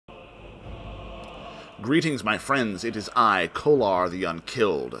Greetings, my friends, it is I, Kohlar the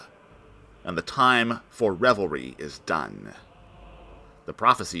Unkilled, and the time for revelry is done. The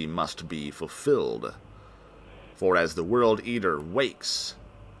prophecy must be fulfilled, for as the World Eater wakes,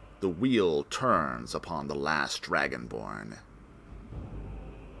 the wheel turns upon the Last Dragonborn.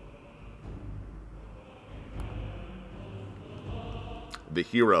 The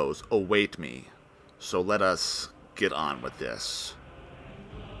heroes await me, so let us get on with this.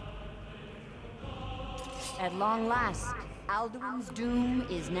 At long last, Alduin's doom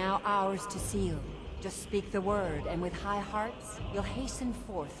is now ours to seal. Just speak the word, and with high hearts, you'll hasten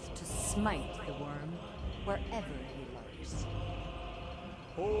forth to smite the worm wherever he lurks.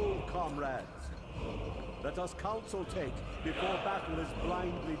 Hold, comrades. Let us counsel take before battle is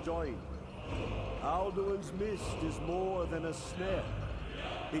blindly joined. Alduin's mist is more than a snare.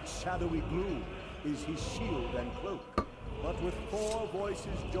 Its shadowy gloom is his shield and cloak. But with 4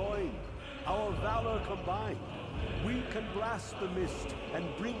 voices joined, our valor combined, we can blast the mist and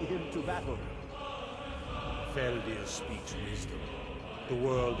bring him to battle. Feldir speaks wisdom. The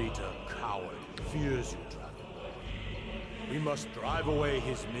World Eater, coward, fears you, Dragonborn. We must drive away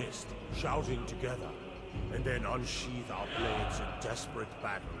his mist, shouting together, and then unsheath our blades in desperate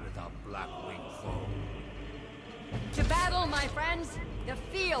battle with our black-winged foe. To battle, my friends! The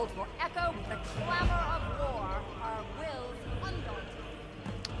field will echo with the clamor of war, our wills undaunted.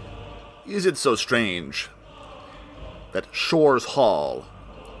 Is it so strange that Shore's Hall,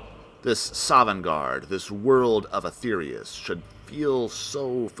 this Sovngarde, this world of Aetherius, should feel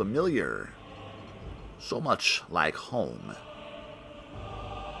so familiar, so much like home?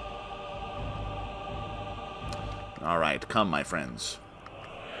 Alright, come, my friends.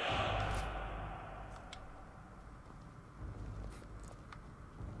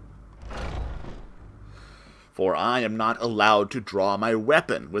 For I am not allowed to draw my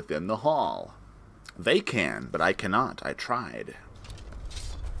weapon within the hall. They can, but I cannot. I tried.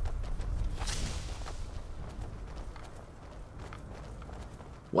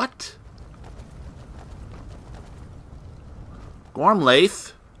 What?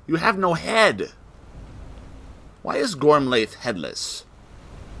 Gormlaith, you have no head. Why is Gormlaith headless?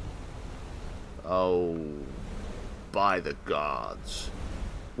 Oh, by the gods.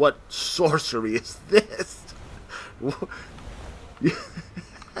 What sorcery is this?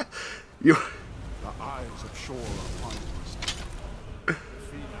 You, the eyes of Shore upon us.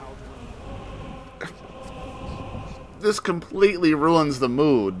 This completely ruins the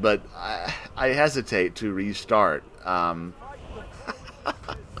mood, but I hesitate to restart. Clear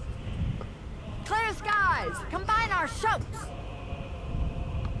skies! Combine our shouts!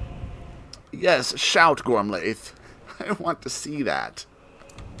 Yes, shout, Gormlaith. I want to see that.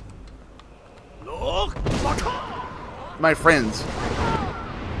 My friends,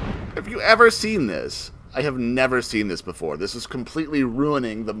 have you ever seen this? I have never seen this before. This is completely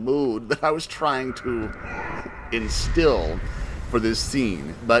ruining the mood that I was trying to instill for this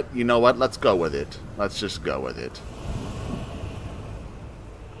scene. But you know what? Let's go with it. Let's just go with it.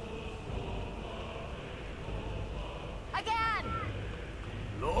 Again!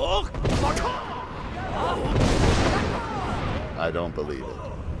 I don't believe it.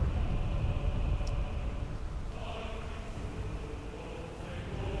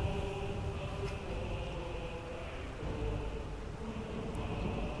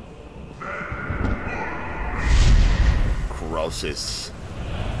 Crosis.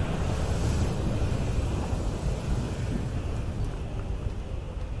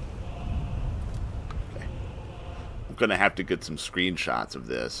 Okay. I'm gonna have to get some screenshots of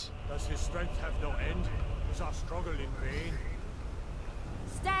this. Does his strength have no end? Is our struggle in vain?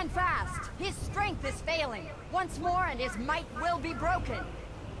 Stand fast! His strength is failing. Once more and his might will be broken.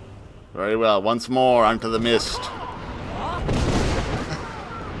 Very well. Once more onto the mist.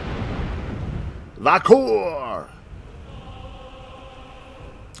 Vakur!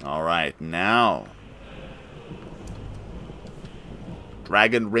 Alright, now.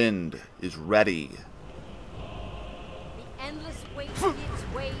 Dragon Rind is ready. The endless wait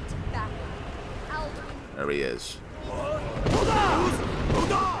gives way to battle. Alduin. There he is.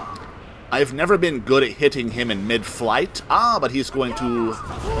 I've never been good at hitting him in mid-flight. Ah, but he's going to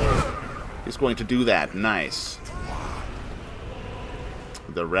do that. Nice.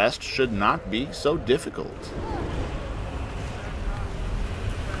 The rest should not be so difficult.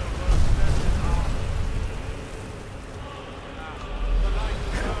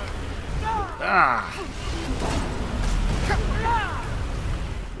 Ah.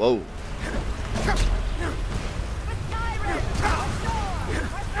 Whoa.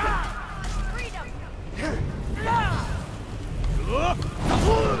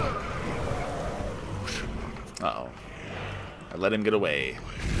 I let him get away.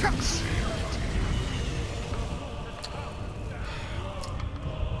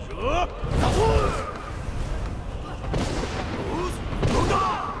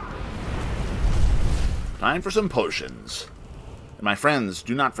 Time for some potions. And my friends,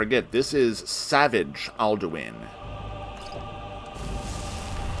 do not forget, this is Savage Alduin.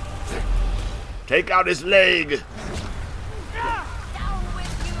 Take out his leg!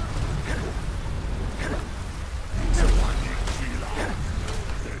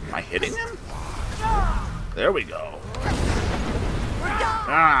 Am I hitting him? There we go.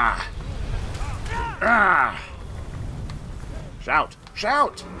 Ah! Ah! Shout!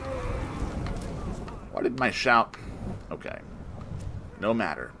 Shout! Why did my shout... Okay. No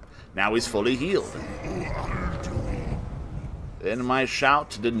matter. Now he's fully healed. Then my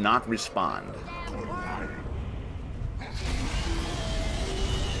shout did not respond.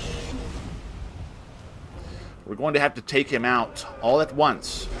 We're going to have to take him out all at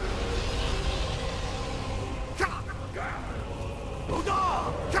once.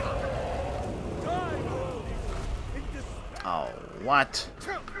 Oh, what?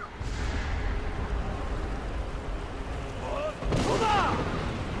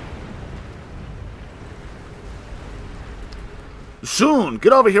 Soon!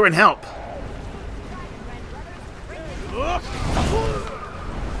 Get over here and help!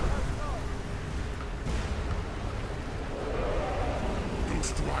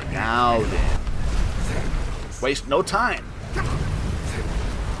 Now then. Waste no time.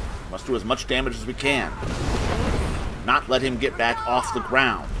 Must do as much damage as we can. Not let him get back off the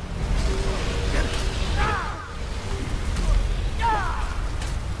ground.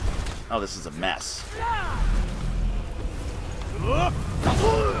 Oh, this is a mess.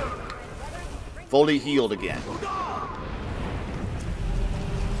 Fully healed again.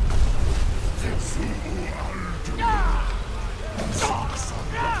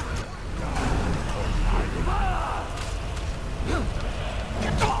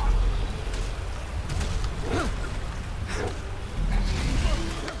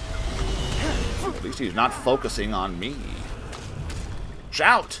 At least he's not focusing on me.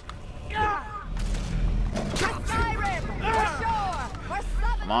 Shout!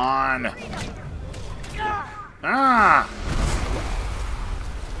 Come on! Ah!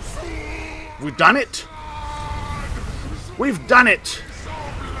 We've done it! We've done it!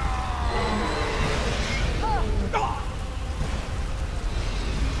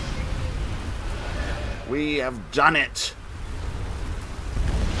 We have done it!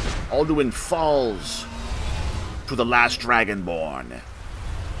 Alduin falls to the Last Dragonborn.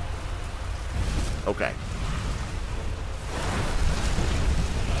 Okay.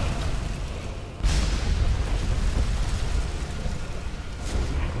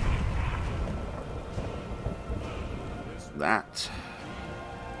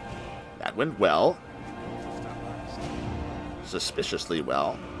 That went well. Suspiciously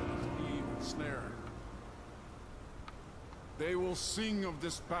well. They will sing of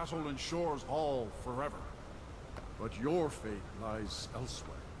this battle in Shore's Hall forever. But your fate lies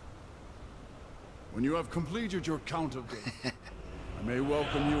elsewhere. When you have completed your count of days, I may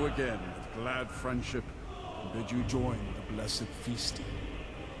welcome you again with glad friendship and bid you join the blessed feasting.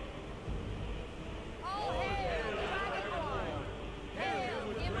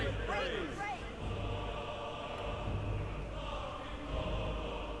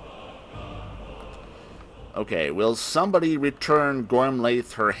 Okay, will somebody return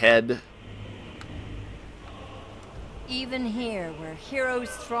Gormlaith her head? Even here, where heroes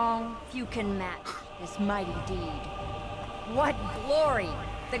strong, few can match this mighty deed. What glory!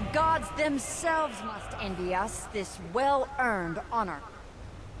 The gods themselves must envy us this well-earned honor.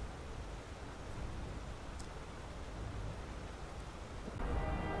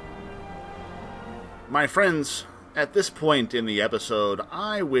 My friends, at this point in the episode,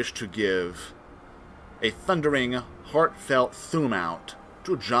 I wish to give a thundering, heartfelt thum out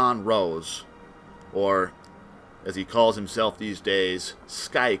to John Rose, or, as he calls himself these days,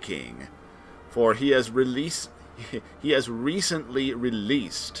 Sky King, for he has recently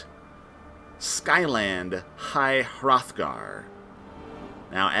released Skyland High Hrothgar.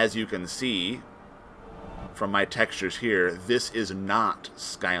 Now, as you can see from my textures here, this is not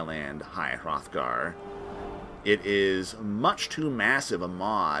Skyland High Hrothgar. It is much too massive a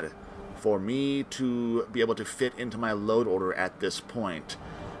mod for me to be able to fit into my load order at this point.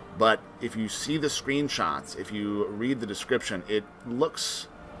 But if you see the screenshots, if you read the description, it looks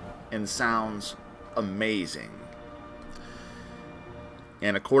and sounds amazing.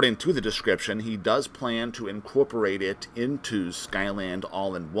 And according to the description, he does plan to incorporate it into Skyland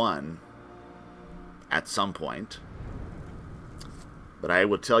All-in-One at some point. But I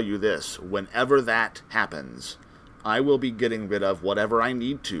will tell you this, whenever that happens, I will be getting rid of whatever I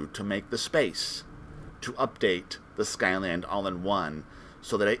need to make the space to update the Skyland All-in-One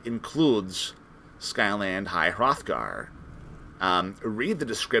so that it includes Skyland High Hrothgar. Read the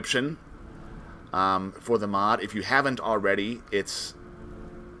description for the mod. If you haven't already, it's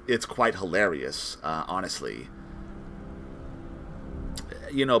quite hilarious, honestly.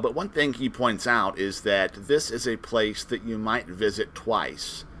 You know, but one thing he points out is that this is a place that you might visit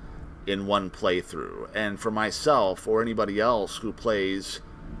twice in one playthrough. And for myself, or anybody else who plays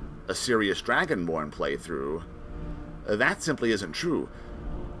a serious Dragonborn playthrough, that simply isn't true.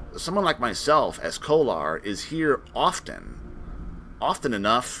 Someone like myself, as Kohlar, is here often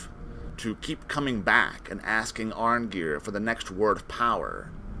enough to keep coming back and asking Arngeir for the next word of power.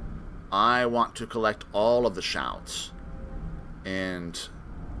 I want to collect all of the shouts, and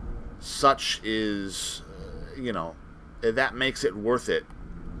such is, you know, that makes it worth it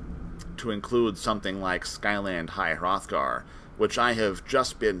to include something like Skyland High Hrothgar, which I have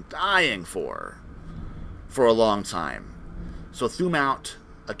just been dying for a long time. So Thumount,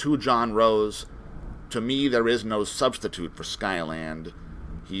 to John Rose, to me there is no substitute for Skyland.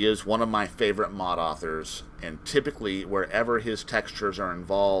 He is one of my favorite mod authors, and typically wherever his textures are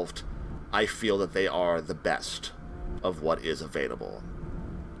involved, I feel that they are the best of what is available.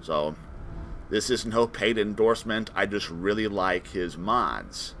 So, this is no paid endorsement, I just really like his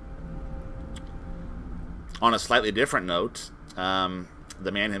mods. On a slightly different note,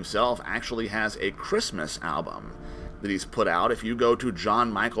 the man himself actually has a Christmas album that he's put out. If you go to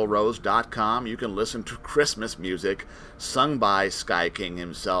johnmichaelrose.com, you can listen to Christmas music sung by Sky King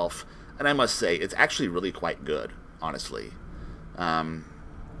himself, and I must say, it's actually really quite good, honestly.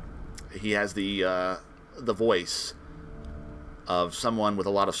 He has the voice of someone with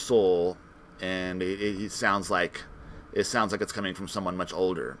a lot of soul, and it sounds like it's coming from someone much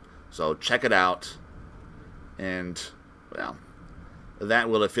older. So check it out, and well, that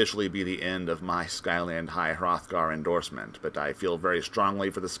will officially be the end of my Skyland High Hrothgar endorsement. But I feel very strongly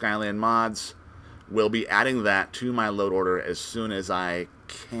for the Skyland mods. We'll be adding that to my load order as soon as I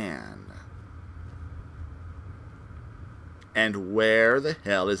can. And where the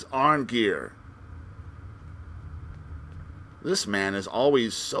hell is Arngeir? This man is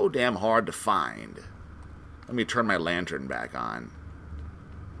always so damn hard to find. Let me turn my lantern back on.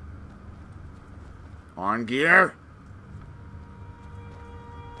 Arngeir?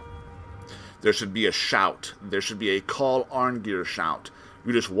 There should be a shout. There should be a call Arngeir shout.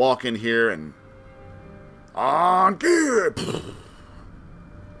 You just walk in here and... Arngeir!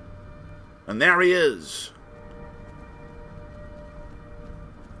 And there he is.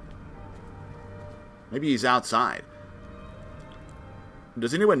 Maybe he's outside.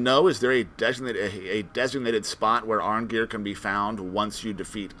 Does anyone know, is there a designated spot where Arngeir can be found once you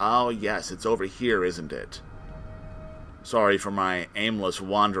defeat... Oh, yes, it's over here, isn't it? Sorry for my aimless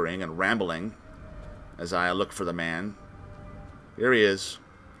wandering and rambling as I look for the man. Here he is.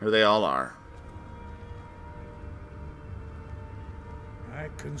 Here they all are. I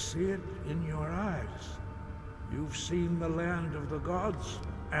can see it in your eyes. You've seen the land of the gods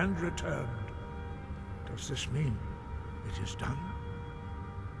and returned. Does this mean it is done?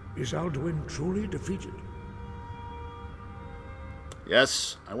 Is Alduin truly defeated?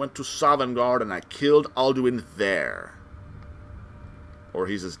 Yes, I went to Sovngarde and I killed Alduin there. Or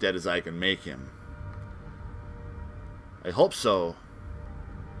he's as dead as I can make him. I hope so.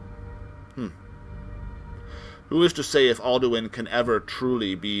 Who is to say if Alduin can ever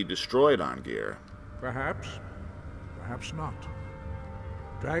truly be destroyed, Arngeir? Perhaps. Perhaps not.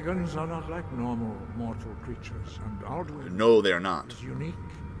 Dragons are not like normal mortal creatures, and Alduin... No, they're not. ...is unique,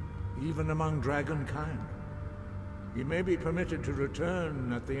 even among dragonkind. He may be permitted to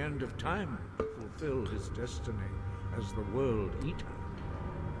return at the end of time to fulfill his destiny as the World Eater.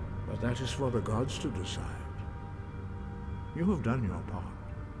 But that is for the gods to decide. You have done your part.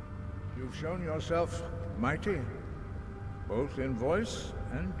 You've shown yourself mighty, both in voice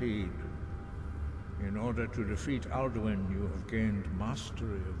and deed. In order to defeat Alduin, you have gained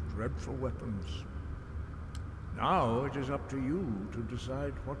mastery of dreadful weapons. Now it is up to you to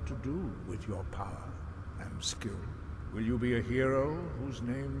decide what to do with your power and skill. Will you be a hero whose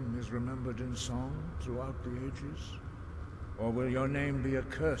name is remembered in song throughout the ages? Or will your name be a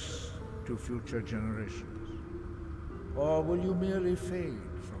curse to future generations? Or will you merely fade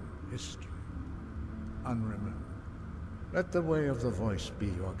from history, unremembered? Let the way of the voice be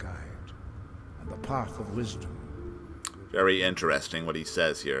your guide, and the path of wisdom. Very interesting what he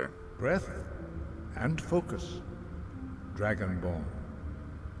says here. Breath and focus, Dragonborn.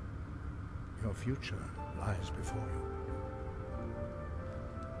 Your future lies before you.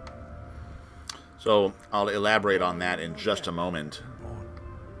 So I'll elaborate on that in just a moment.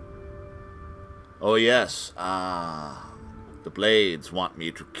 Oh yes, the Blades want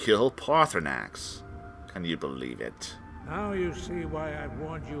me to kill Parthurnaax. Can you believe it? Now you see why I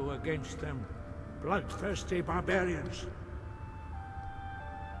warned you against them. Bloodthirsty barbarians.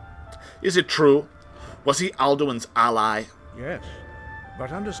 Is it true? Was he Alduin's ally? Yes,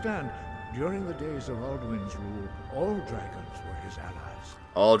 but understand, during the days of Alduin's rule, all dragons were his allies.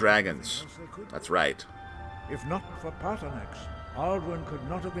 All dragons. That's right. If not for Parthurnaax, Alduin could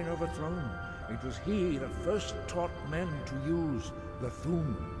not have been overthrown. It was he that first taught men to use the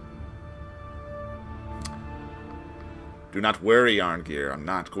Thum. Do not worry, Arngir. I'm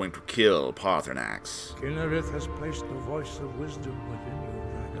not going to kill Parthurnaax. Kinnerith has placed the voice of wisdom within you,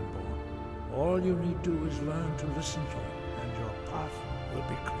 Dragonborn. All you need do is learn to listen to it, and your path will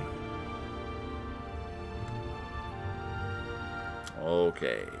be clear.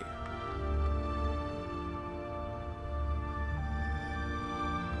 Okay.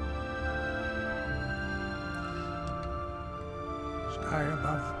 Sky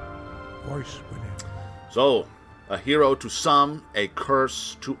above, voice within. So, a hero to some, a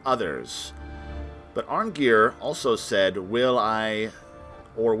curse to others. But Arngir also said, will I,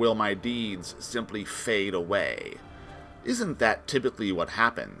 or will my deeds simply fade away? Isn't that typically what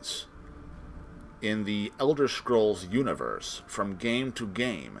happens? In the Elder Scrolls universe, from game to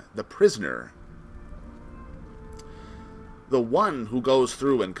game, the prisoner, the one who goes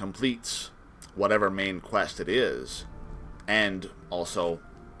through and completes whatever main quest it is, and also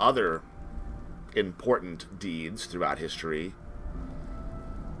other important deeds throughout history,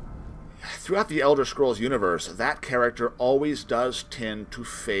 throughout the Elder Scrolls universe, that character always does tend to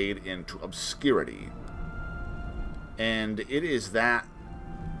fade into obscurity. And it is that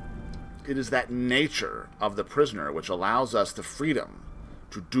nature of the prisoner which allows us the freedom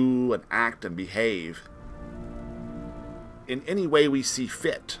to do and act and behave in any way we see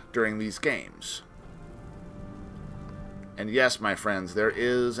fit during these games. And yes, my friends, there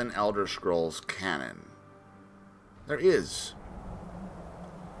is an Elder Scrolls canon. There is.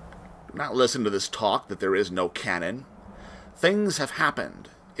 Do not listen to this talk that there is no canon. Things have happened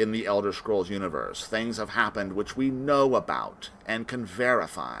in the Elder Scrolls universe. Things have happened which we know about and can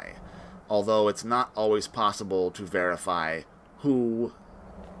verify, although it's not always possible to verify who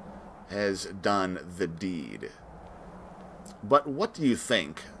has done the deed. But what do you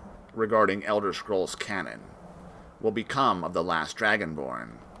think regarding Elder Scrolls canon will become of the Last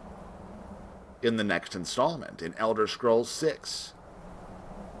Dragonborn in the next installment, in Elder Scrolls 6?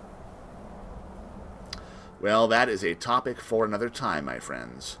 Well, that is a topic for another time, my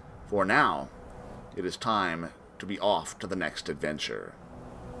friends. For now, it is time to be off to the next adventure.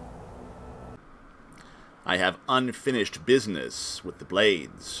 I have unfinished business with the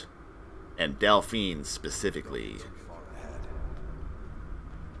Blades, and Delphine specifically.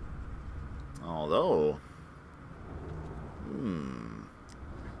 Although,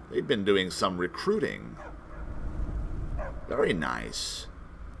 they've been doing some recruiting. Very nice.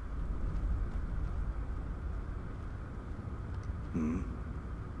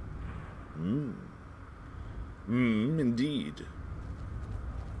 Indeed.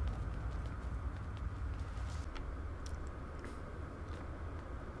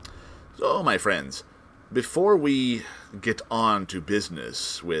 So, my friends, before we get on to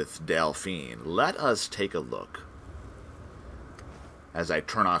business with Delphine, let us take a look. As I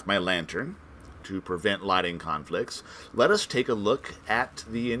turn off my lantern to prevent lighting conflicts, let us take a look at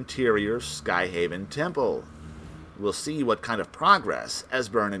the interior Skyhaven Temple. We'll see what kind of progress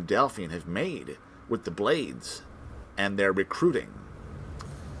Esbern and Delphine have made with the Blades and their recruiting.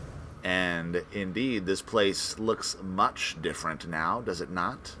 And indeed, this place looks much different now, does it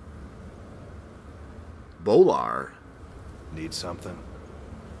not? Bolar. Need something?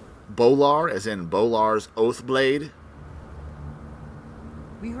 Bolar, as in Bolar's Oathblade?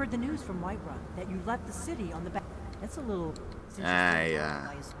 We heard the news from Whiterun that you left the city on the back. That's a little...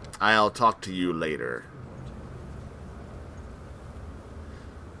 I'll talk to you later.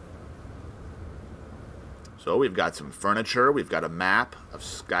 So we've got some furniture, we've got a map of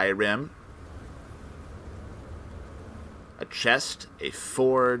Skyrim, a chest, a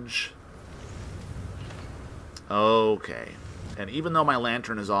forge. Okay. And even though my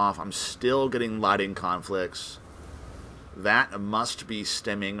lantern is off, I'm still getting lighting conflicts. That must be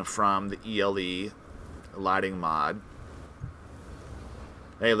stemming from the ELE lighting mod.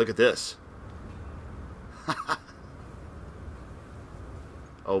 Hey, look at this.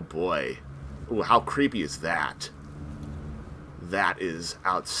 Oh boy. Ooh, how creepy is that? That is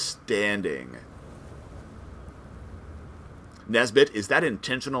outstanding. Nesbit, is that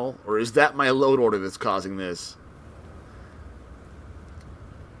intentional, or is that my load order that's causing this?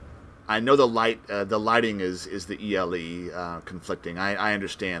 I know the lighting is the ELE conflicting. I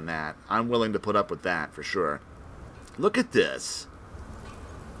understand that. I'm willing to put up with that for sure. Look at this.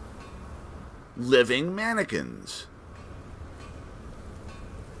 Living mannequins.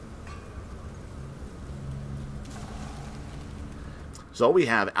 So we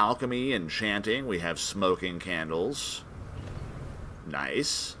have alchemy, enchanting, we have smoking candles.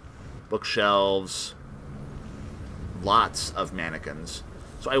 Nice. Bookshelves. Lots of mannequins.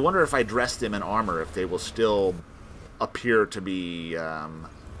 So I wonder if I dress them in armor, if they will still appear to be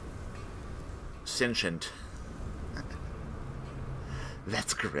sentient.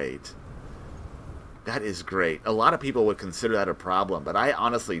 That's great. That is great. A lot of people would consider that a problem, but I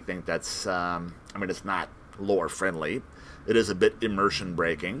honestly think that's, I mean, it's not lore friendly. It is a bit immersion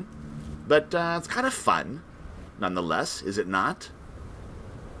breaking, but it's kind of fun, nonetheless, is it not?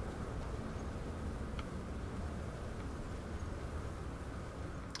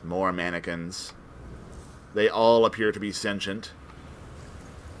 More mannequins. They all appear to be sentient.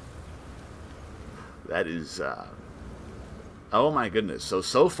 That is, oh my goodness.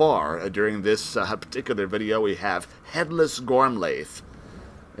 So far, during this particular video, we have Headless Gormlaith,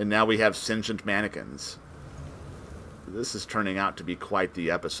 and now we have sentient mannequins. This is turning out to be quite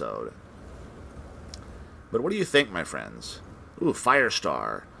the episode. But what do you think, my friends? Ooh,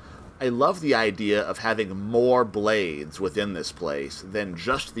 Firestar. I love the idea of having more blades within this place than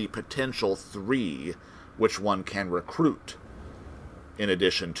just the potential 3 which one can recruit, in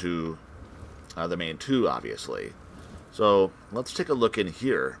addition to the main 2, obviously. So, let's take a look in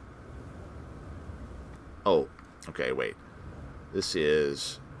here. Oh, okay, wait. This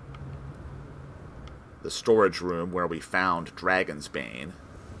is the storage room where we found Dragon's Bane.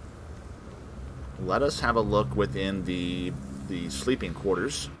 Let us have a look within the sleeping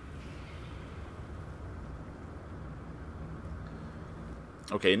quarters.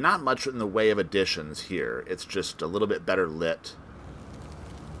 Okay, not much in the way of additions here. It's just a little bit better lit.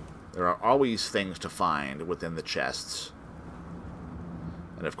 There are always things to find within the chests.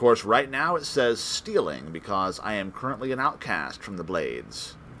 And of course, right now it says stealing because I am currently an outcast from the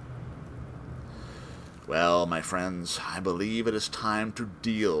Blades. Well, my friends, I believe it is time to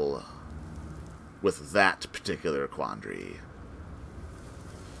deal with that particular quandary.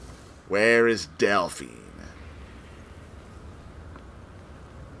 Where is Delphine?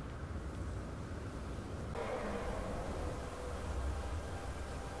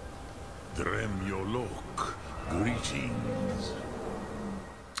 Dremyolok, greetings.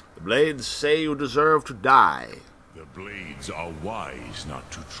 The Blades say you deserve to die. The Blades are wise not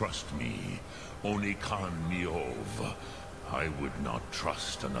to trust me. Onikan Miov. I would not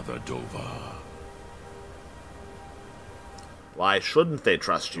trust another Dova. Why shouldn't they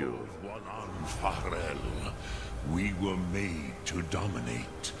trust you? Walan Farel. We were made to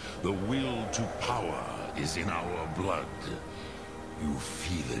dominate. The will to power is in our blood. You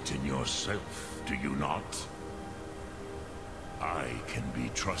feel it in yourself, do you not? I can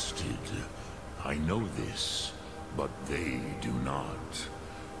be trusted. I know this, but they do not.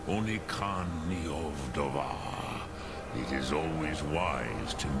 Onikan Niov Dova. It is always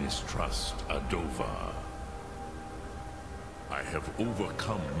wise to mistrust a Dova. I have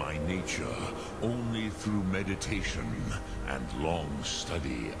overcome my nature only through meditation and long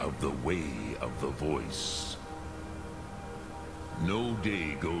study of the way of the voice. No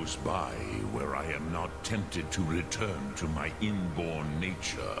day goes by where I am not tempted to return to my inborn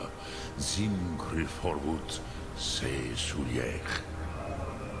nature. Zimgriforwut se Sulyek.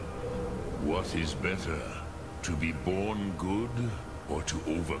 What is better, to be born good, or to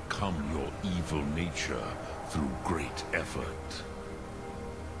overcome your evil nature through great effort?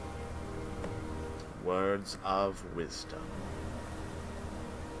 Words of wisdom.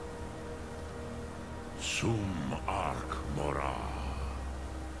 Sum arc mora.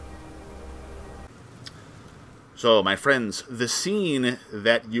 So, my friends, the scene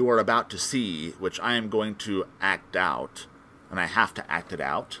that you are about to see, which I am going to act out, and I have to act it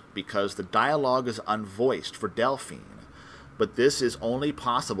out, because the dialogue is unvoiced for Delphine, but this is only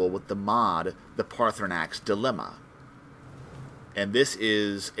possible with the mod, the Parthurnaax Dilemma. And this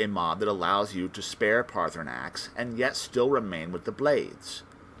is a mod that allows you to spare Parthurnaax, and yet still remain with the Blades.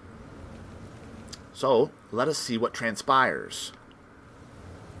 So, let us see what transpires.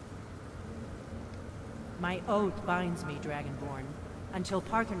 My oath binds me, Dragonborn. Until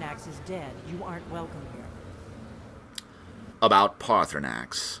Parthurnaax is dead, you aren't welcome here. About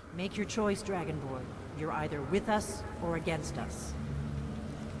Parthurnaax. Make your choice, Dragonborn. You're either with us or against us.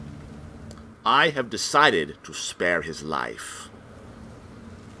 I have decided to spare his life.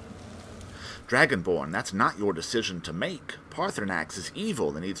 Dragonborn, that's not your decision to make. Parthurnaax is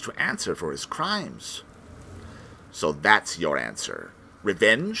evil and needs to answer for his crimes. So that's your answer.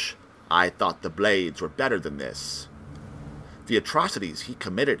 Revenge? I thought the Blades were better than this. The atrocities he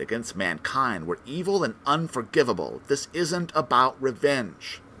committed against mankind were evil and unforgivable. This isn't about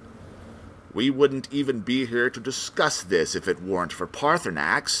revenge. We wouldn't even be here to discuss this if it weren't for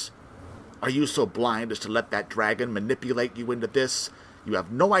Parthurnaax. Are you so blind as to let that dragon manipulate you into this? You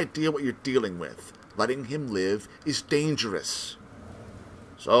have no idea what you're dealing with. Letting him live is dangerous.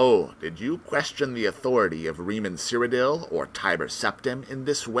 So, did you question the authority of Riemann Cyrodiil or Tiber Septim in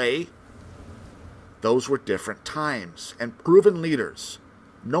this way? Those were different times, and proven leaders.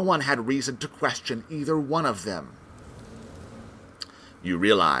 No one had reason to question either one of them. You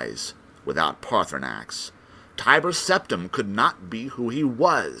realize, without Parthurnaax, Tiber Septim could not be who he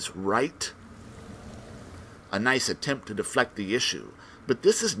was, right? A nice attempt to deflect the issue, but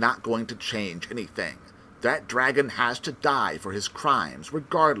this is not going to change anything. That dragon has to die for his crimes,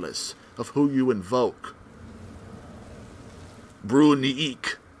 regardless of who you invoke.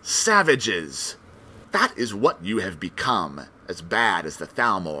 Bruniik, savages! That is what you have become, as bad as the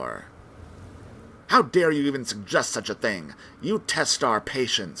Thalmor. How dare you even suggest such a thing? You test our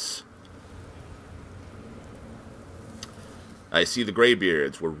patience. I see the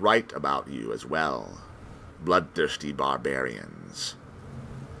Greybeards were right about you as well. Bloodthirsty barbarians.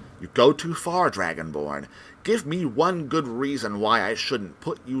 You go too far, Dragonborn. Give me one good reason why I shouldn't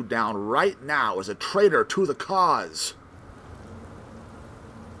put you down right now as a traitor to the cause.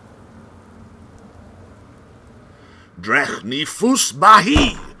 Drech ni fus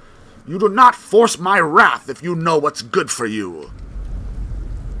bahi! You do not force my wrath if you know what's good for you.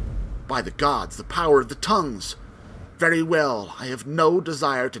 By the gods, the power of the tongues. Very well, I have no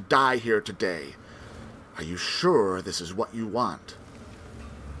desire to die here today. Are you sure this is what you want?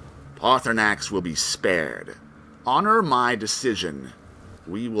 Parthurnaax will be spared. Honor my decision.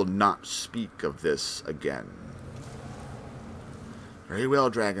 We will not speak of this again. Very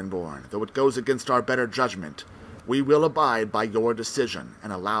well, Dragonborn. Though it goes against our better judgment, we will abide by your decision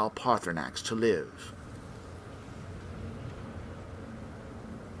and allow Parthurnaax to live.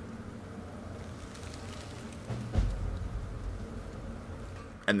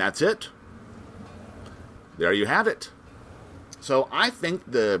 And that's it. There you have it. So I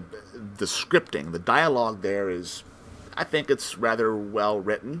think the scripting, the dialogue there is, I think it's rather well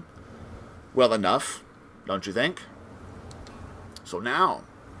written. Well enough, don't you think? So now,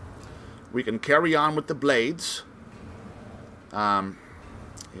 we can carry on with the Blades.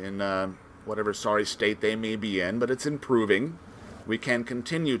 In whatever sorry state they may be in, but it's improving. We can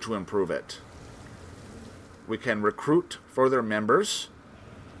continue to improve it. We can recruit further members.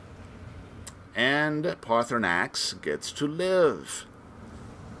 And Parthurnaax gets to live.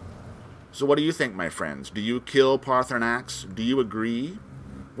 So what do you think, my friends? Do you kill Parthurnaax? Do you agree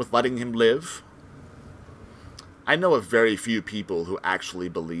with letting him live? I know of very few people who actually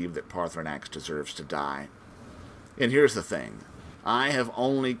believe that Parthurnaax deserves to die. And here's the thing. I have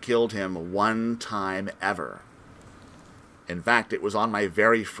only killed him one time ever. In fact, it was on my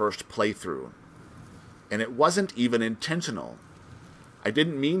very first playthrough. And it wasn't even intentional. I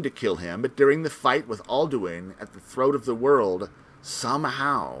didn't mean to kill him, but during the fight with Alduin at the throat of the world,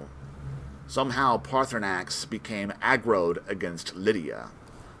 somehow Parthurnaax became aggroed against Lydia.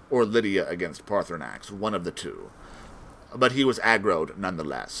 Or Lydia against Parthurnaax, one of the two. But he was aggroed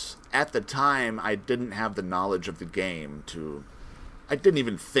nonetheless. At the time, I didn't have the knowledge of the game to... I didn't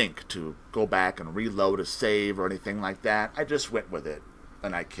even think to go back and reload a save or anything like that. I just went with it,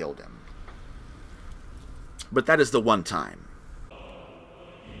 and I killed him. But that is the one time.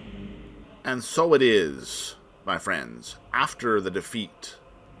 And so it is, my friends, after the defeat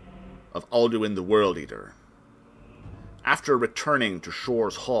of Alduin the World Eater, after returning to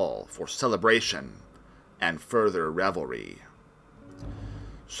Shor's Hall for celebration and further revelry,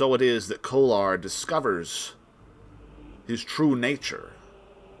 so it is that Kohlar discovers his true nature.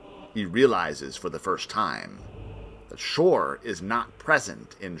 He realizes for the first time that Shor is not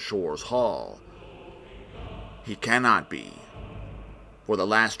present in Shor's Hall. He cannot be. For the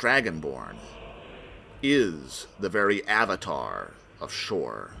Last Dragonborn is the very avatar of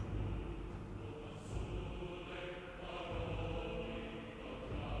Shor.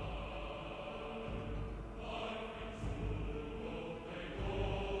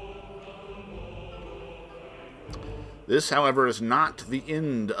 This, however, is not the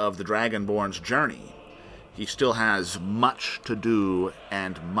end of the Dragonborn's journey. He still has much to do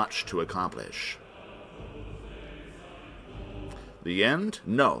and much to accomplish. The end?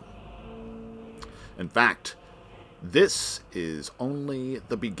 No. In fact, this is only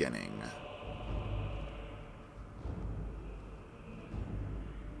the beginning.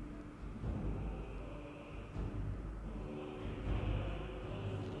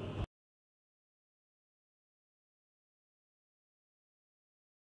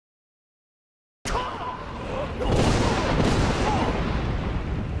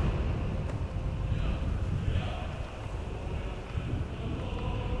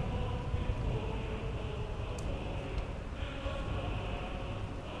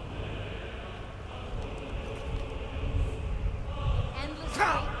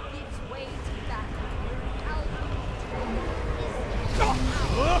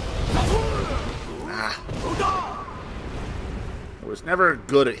 I was never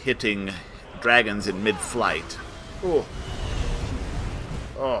good at hitting dragons in mid-flight. Oh.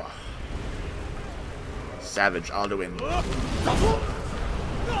 Oh. Savage Alduin.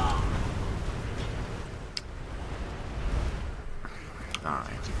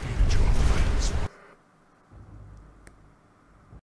 Alright.